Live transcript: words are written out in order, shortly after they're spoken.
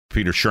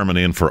Peter Sherman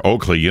in for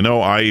Oakley. You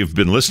know, I've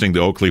been listening to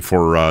Oakley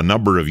for a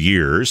number of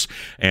years,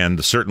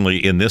 and certainly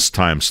in this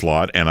time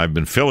slot, and I've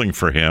been filling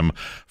for him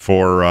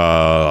for,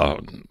 I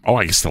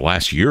guess the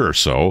last year or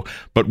so,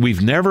 but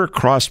we've never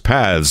crossed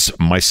paths,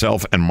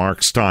 myself and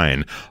Mark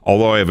Steyn,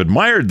 although I have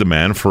admired the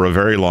man for a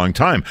very long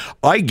time.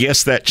 I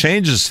guess that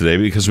changes today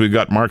because we've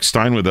got Mark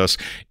Steyn with us,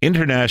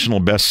 international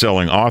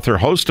best-selling author,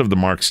 host of the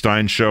Mark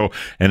Steyn Show,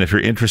 and if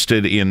you're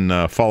interested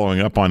in following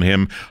up on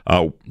him,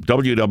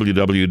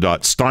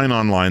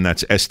 www.steinonline,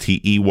 that's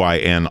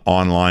STEYN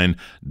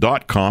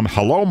online.com.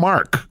 Hello,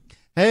 Mark.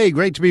 Hey,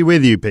 great to be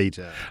with you,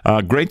 Peter.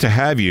 Great to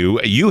have you.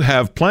 You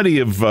have plenty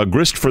of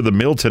grist for the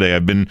mill today.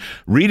 I've been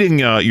reading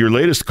your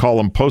latest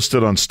column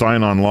posted on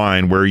Steyn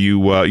Online, where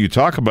you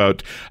talk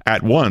about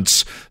at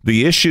once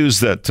the issues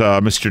that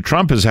Mr.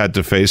 Trump has had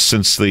to face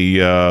since the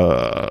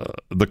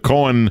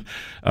Cohen,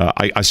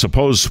 I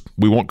suppose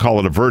we won't call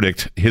it a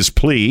verdict, his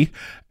plea,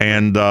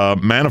 and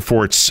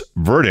Manafort's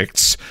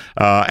verdicts,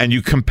 and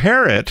you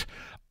compare it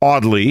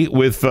oddly,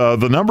 with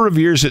the number of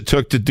years it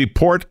took to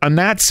deport a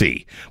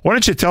Nazi. Why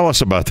don't you tell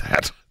us about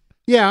that?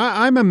 Yeah,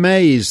 I'm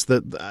amazed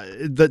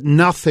that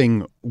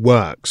nothing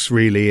works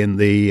really in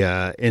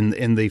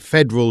the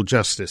federal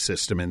justice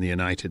system in the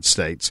United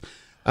States.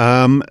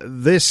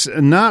 This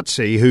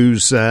Nazi,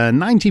 who's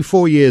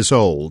 94 years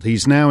old,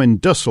 he's now in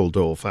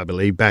Dusseldorf, I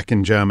believe, back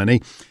in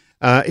Germany.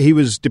 He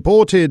was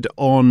deported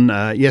on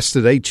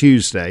yesterday,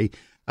 Tuesday.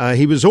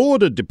 He was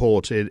ordered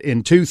deported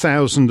in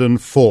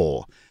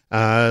 2004.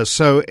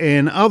 So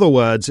in other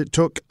words, it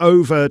took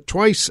over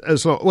twice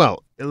as long.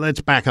 Well, let's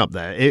back up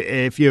there.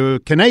 If you're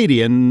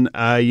Canadian,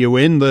 you were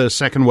in the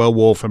Second World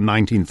War from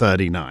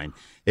 1939.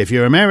 If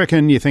you're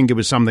American, you think it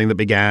was something that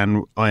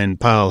began in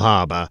Pearl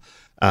Harbor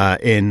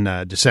in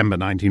December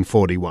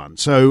 1941.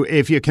 So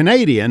if you're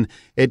Canadian,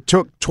 it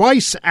took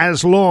twice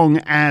as long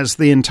as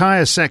the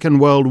entire Second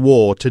World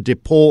War to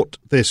deport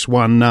this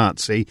one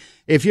Nazi.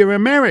 If you're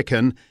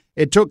American,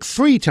 it took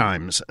 3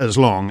 times as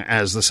long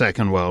as the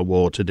Second World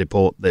War to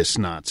deport this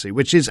Nazi,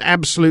 which is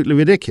absolutely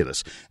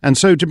ridiculous. And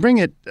so to bring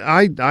it,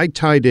 I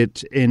tied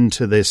it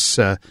into this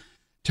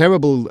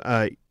terrible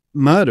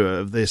murder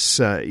of this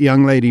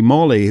young lady,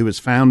 Molly, who was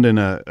found in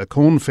a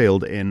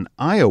cornfield in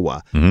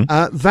Iowa.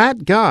 Mm-hmm.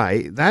 That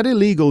guy, that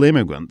illegal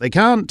immigrant, they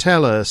can't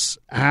tell us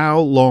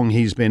how long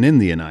he's been in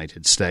the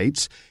United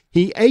States.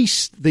 He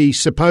aced the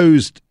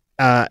supposed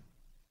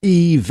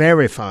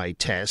E-Verify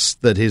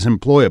test that his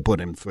employer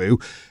put him through,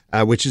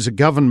 which is a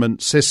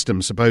government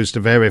system supposed to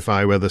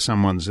verify whether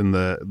someone's in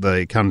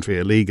the country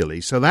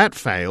illegally. So that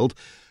failed.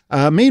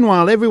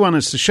 Meanwhile, everyone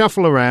has to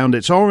shuffle around.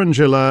 It's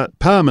orange alert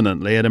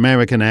permanently at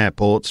American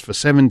airports for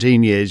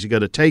 17 years. You've got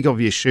to take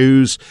off your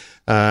shoes.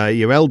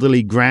 Your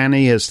elderly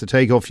granny has to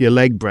take off your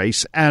leg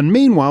brace. And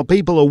meanwhile,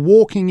 people are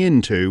walking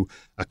into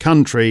a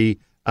country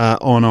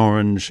on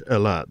orange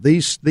alert.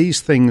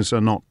 These things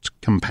are not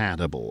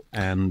compatible,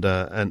 and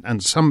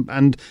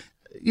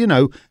you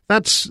know,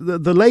 that's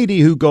the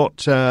lady who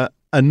got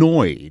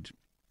annoyed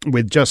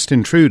with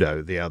Justin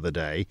Trudeau the other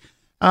day.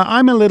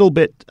 I'm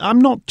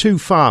not too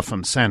far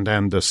from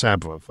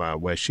Saint-Anne-de-Sabre,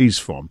 where she's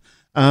from,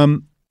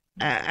 and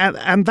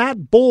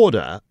that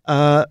border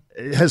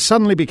has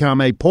suddenly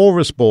become a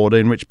porous border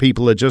in which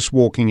people are just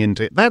walking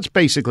into. That's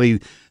basically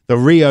the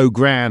Rio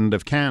Grande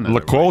of Canada.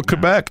 Lacolle,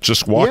 Quebec.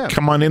 Just walk,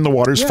 come on in, the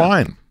water's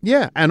fine.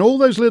 Yeah, and all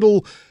those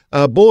little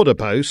border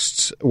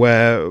posts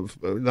where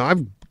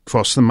I've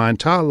crossed them my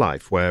entire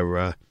life,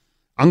 where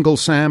Uncle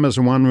Sam has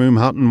a one-room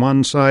hut on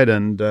one side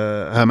and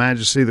Her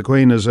Majesty the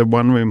Queen has a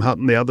one-room hut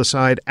on the other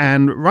side.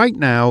 And right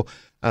now,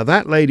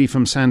 that lady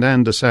from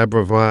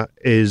Saint-Anne-de-Sabre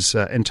is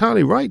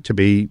entirely right to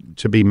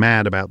be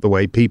mad about the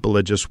way people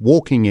are just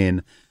walking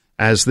in,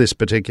 as this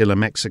particular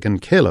Mexican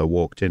killer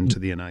walked into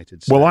the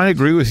United States. Well, I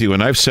agree with you,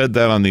 and I've said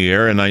that on the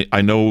air, and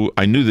I knew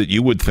that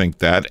you would think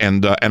that,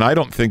 and I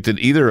don't think that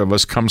either of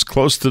us comes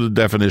close to the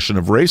definition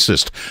of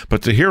racist.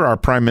 But to hear our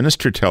Prime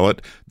Minister tell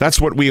it,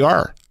 that's what we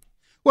are.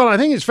 Well, I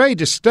think it's very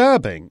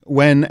disturbing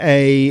when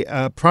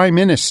a Prime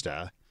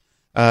Minister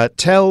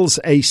tells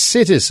a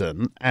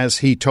citizen, as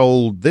he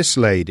told this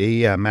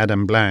lady,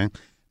 Madame Blanc,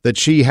 that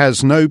she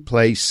has no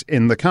place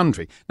in the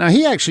country. Now,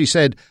 he actually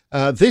said,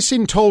 this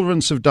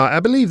intolerance of, I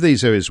believe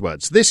these are his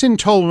words, this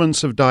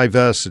intolerance of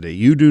diversity,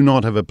 you do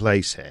not have a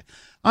place here.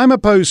 I'm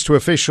opposed to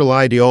official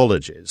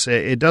ideologies.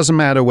 It doesn't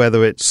matter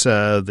whether it's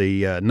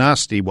the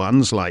nasty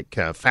ones like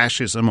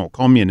fascism or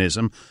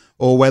communism,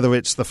 or whether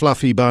it's the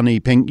fluffy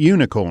bunny pink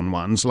unicorn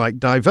ones like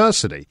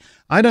diversity.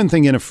 I don't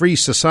think in a free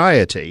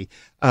society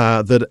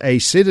that a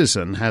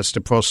citizen has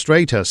to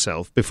prostrate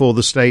herself before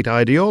the state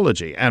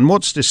ideology. And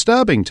what's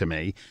disturbing to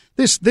me,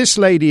 this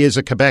lady is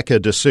a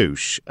Quebecer de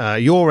souche.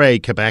 You're a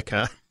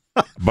Quebecer.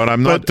 But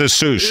I'm not de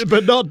souche.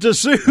 But not de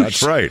souche.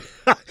 That's right.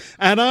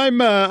 And I'm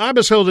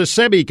a sort of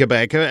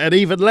semi-Quebecer and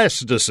even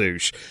less de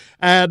souche.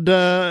 And,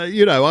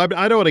 you know,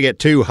 I don't want to get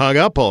too hung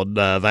up on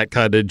that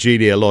kind of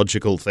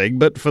genealogical thing,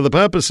 but for the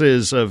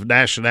purposes of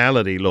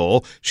nationality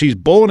law, she's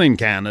born in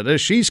Canada,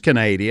 she's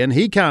Canadian,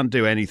 he can't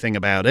do anything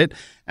about it,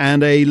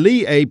 and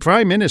a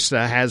prime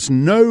minister has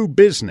no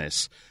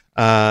business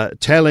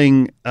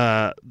telling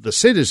the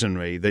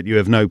citizenry that you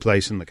have no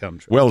place in the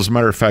country. Well, as a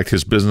matter of fact,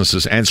 his business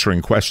is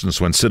answering questions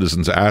when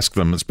citizens ask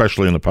them,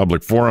 especially in a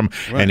public forum,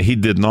 right. And he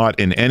did not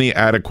in any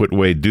adequate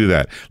way do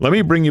that. Let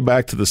me bring you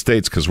back to the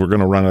States because we're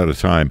going to run out of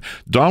time.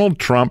 Donald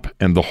Trump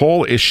and the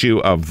whole issue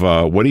of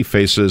what he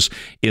faces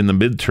in the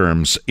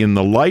midterms, in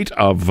the light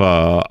of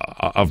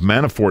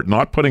Manafort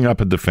not putting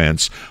up a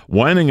defense,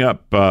 winding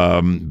up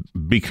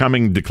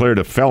becoming declared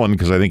a felon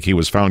because I think he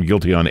was found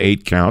guilty on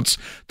 8 counts,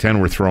 10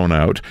 were thrown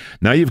out.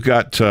 Now you've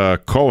got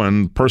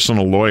Cohen,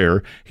 personal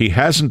lawyer. He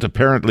hasn't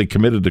apparently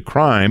committed a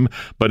crime,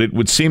 but it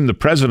would seem the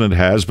president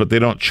has, but they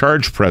don't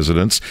charge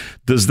presidents.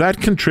 Does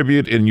that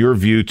contribute, in your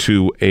view,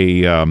 to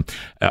a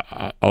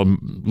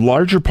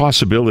larger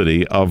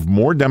possibility of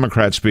more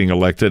Democrats being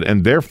elected,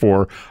 and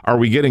therefore are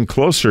we getting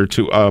closer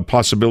to a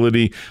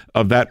possibility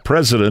of that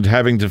president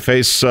having to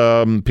face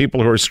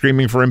people who are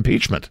screaming for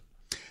impeachment?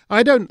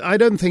 I don't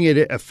think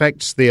it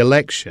affects the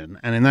election,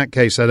 and in that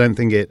case, I don't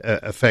think it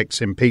affects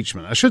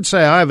impeachment. I should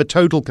say I have a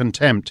total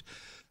contempt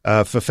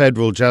for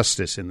federal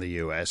justice in the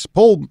U.S.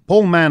 Paul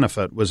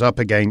Manafort was up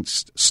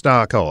against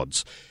stark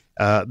odds.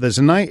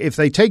 If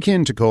they take you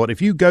into court,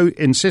 if you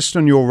insist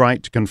on your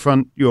right to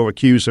confront your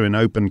accuser in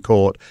open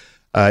court,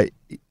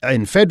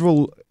 in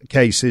federal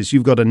cases,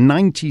 you've got a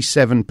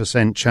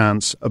 97%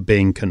 chance of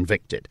being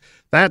convicted.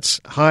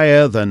 That's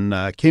higher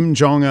than Kim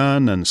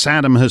Jong-un and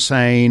Saddam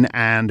Hussein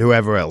and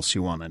whoever else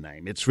you want to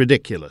name. It's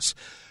ridiculous.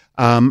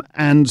 And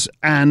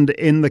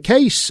in the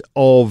case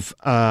of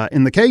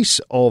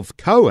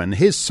Cohen,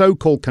 his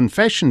so-called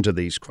confession to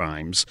these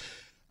crimes,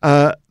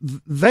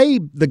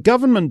 the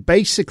government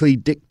basically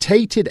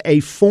dictated a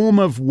form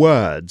of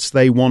words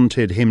they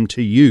wanted him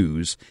to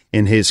use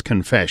in his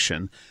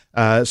confession,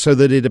 so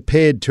that it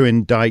appeared to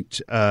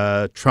indict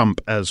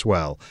Trump as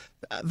well.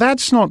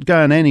 That's not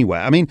going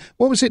anywhere. I mean,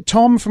 what was it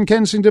Tom from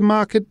Kensington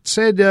Market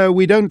said?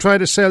 We don't try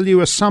to sell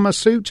you a summer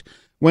suit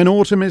when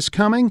autumn is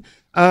coming.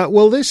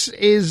 Well,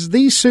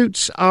 these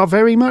suits are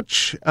very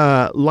much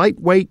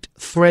lightweight,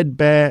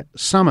 threadbare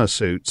summer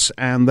suits,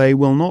 and they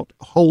will not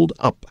hold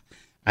up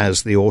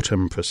as the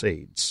autumn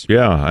proceeds.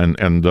 Yeah,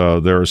 and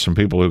there are some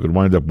people who could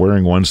wind up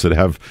wearing ones that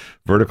have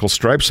vertical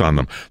stripes on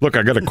them. Look,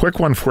 I got a quick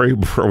one for you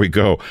before we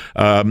go.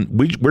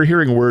 We're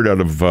hearing word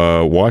out of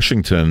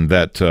Washington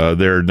that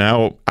they're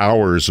now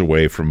hours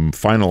away from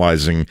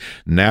finalizing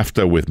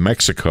NAFTA with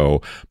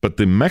Mexico, but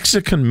the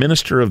Mexican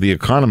Minister of the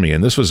Economy,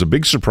 and this was a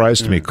big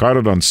surprise to me, caught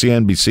it on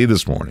CNBC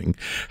this morning,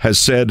 has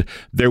said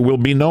there will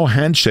be no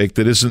handshake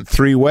that isn't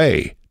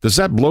three-way. Does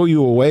that blow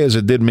you away as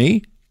it did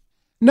me?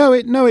 No,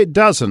 it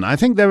doesn't. I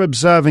think they're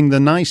observing the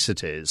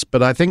niceties,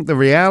 but I think the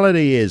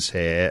reality is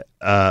here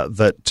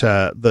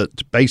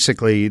that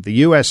basically the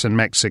U.S. and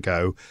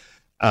Mexico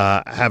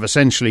have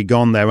essentially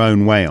gone their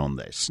own way on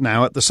this.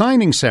 Now, at the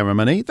signing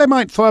ceremony, they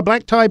might throw a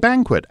black tie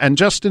banquet, and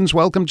Justin's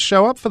welcome to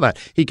show up for that.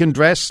 He can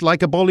dress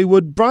like a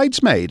Bollywood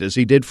bridesmaid, as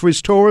he did for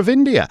his tour of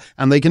India,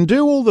 and they can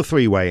do all the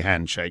three-way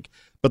handshake.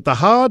 But the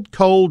hard,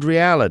 cold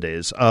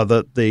realities are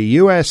that the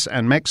U.S.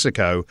 and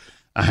Mexico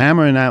are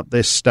hammering out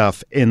this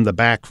stuff in the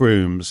back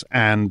rooms,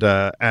 and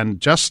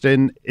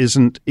Justin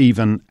isn't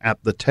even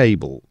at the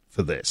table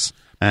for this,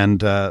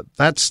 and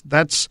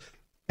that's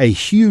a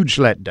huge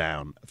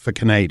letdown for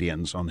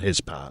Canadians on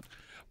his part.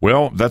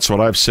 Well, that's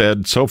what I've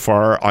said so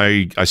far.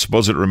 I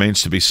suppose it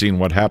remains to be seen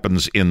what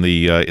happens in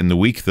the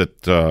week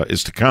that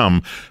is to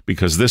come,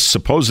 because this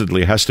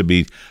supposedly has to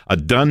be a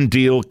done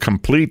deal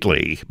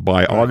completely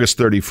by August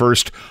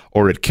 31st,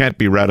 or it can't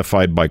be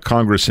ratified by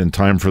Congress in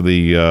time for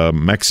the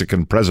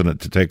Mexican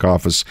president to take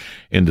office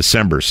in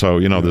December.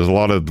 So, there's a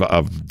lot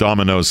of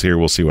dominoes here.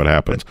 We'll see what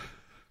happens.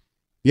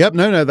 Yep,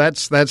 no,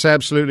 that's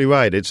absolutely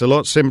right. It's a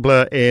lot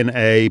simpler in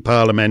a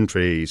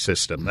parliamentary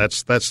system.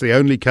 That's the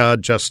only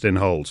card Justin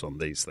holds on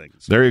these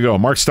things. There you go.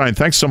 Mark Steyn,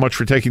 thanks so much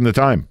for taking the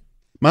time.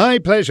 My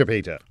pleasure,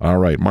 Peter. All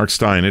right. Mark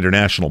Steyn,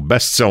 international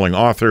best-selling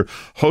author,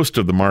 host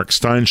of The Mark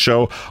Steyn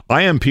Show.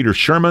 I am Peter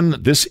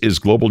Sherman. This is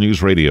Global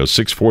News Radio,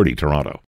 640 Toronto.